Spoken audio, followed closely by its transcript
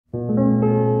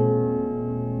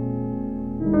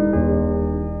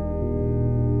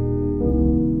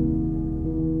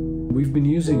we've been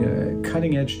using a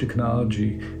cutting-edge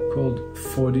technology called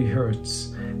 40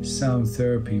 Hertz sound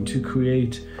therapy to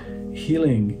create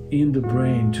healing in the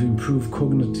brain, to improve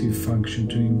cognitive function,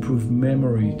 to improve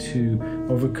memory, to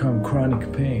overcome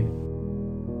chronic pain.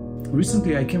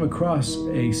 Recently, I came across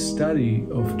a study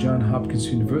of Johns Hopkins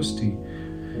University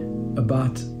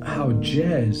about how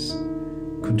jazz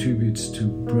contributes to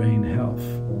brain health.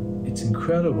 It's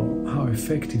incredible how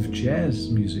effective jazz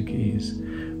music is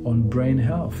on brain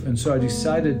health. And so I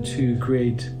decided to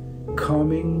create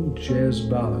calming jazz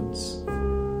ballads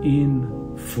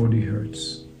in 40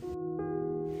 Hertz.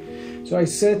 So I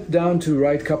sat down to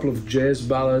write a couple of jazz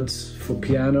ballads for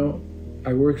piano.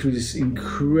 I worked with this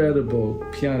incredible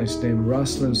pianist named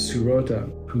Ruslan Sirota,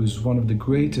 who's one of the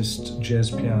greatest jazz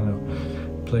piano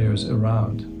players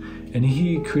around. And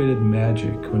he created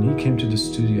magic when he came to the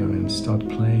studio and started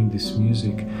playing this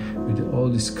music with all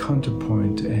this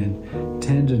counterpoint and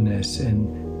tenderness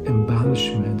and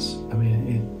embellishments. I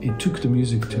mean, it took the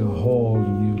music to a whole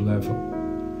new level.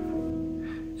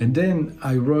 And then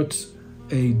I wrote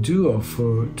a duo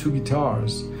for 2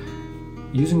 guitars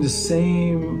using the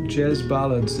same jazz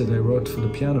ballads that I wrote for the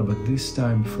piano, but this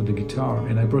time for the guitar.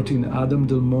 And I brought in Adam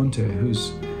Del Monte,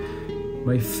 who's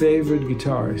my favorite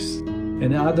guitarist.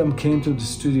 And Adam came to the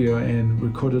studio and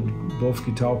recorded both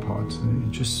guitar parts.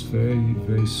 And just very,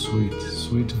 very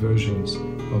sweet versions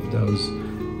of those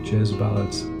jazz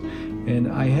ballads.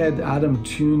 And I had Adam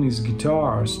tune his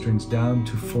guitar strings down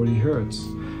to 40 Hertz.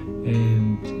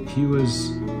 And he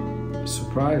was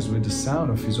surprised with the sound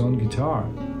of his own guitar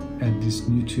at this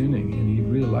new tuning. And he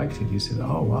really liked it. He said,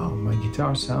 "Oh wow, my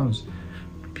guitar sounds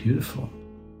beautiful."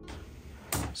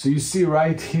 So you see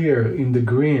right here in the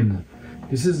green,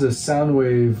 this is the sound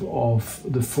wave of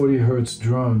the 40 Hertz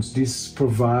drones. These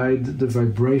provide the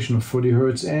vibration of 40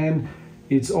 Hertz and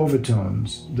its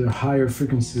overtones, the higher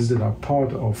frequencies that are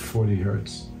part of 40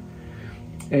 Hertz.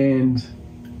 And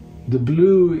the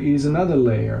blue is another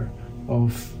layer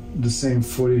of the same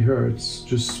 40 Hertz,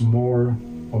 just more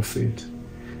of it.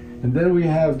 And then we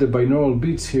have the binaural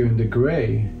beats here in the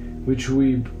gray, which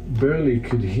we barely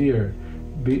could hear.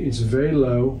 It's very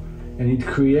low and it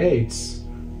creates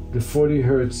the 40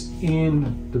 Hertz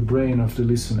in the brain of the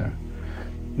listener.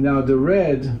 Now the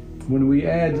red, when we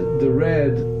add the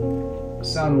red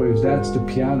sound waves, that's the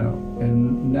piano.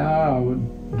 And now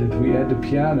that we add the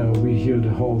piano, we hear the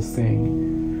whole thing.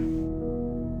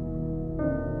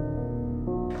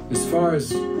 As far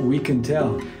as we can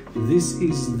tell, this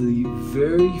is the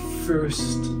very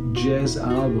first jazz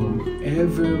album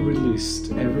ever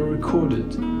released, ever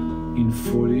recorded in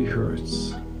 40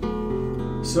 Hertz.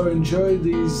 So enjoy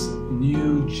these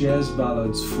new jazz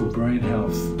ballads for brain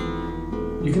health.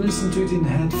 You can listen to it in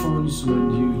headphones when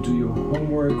you do your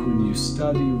homework, when you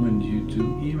study, when you do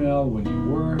email, when you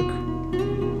work.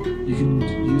 You can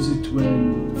use it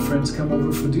when friends come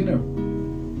over for dinner.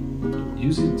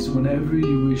 Use it whenever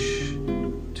you wish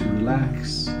to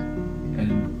relax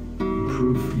and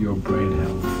improve your brain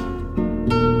health.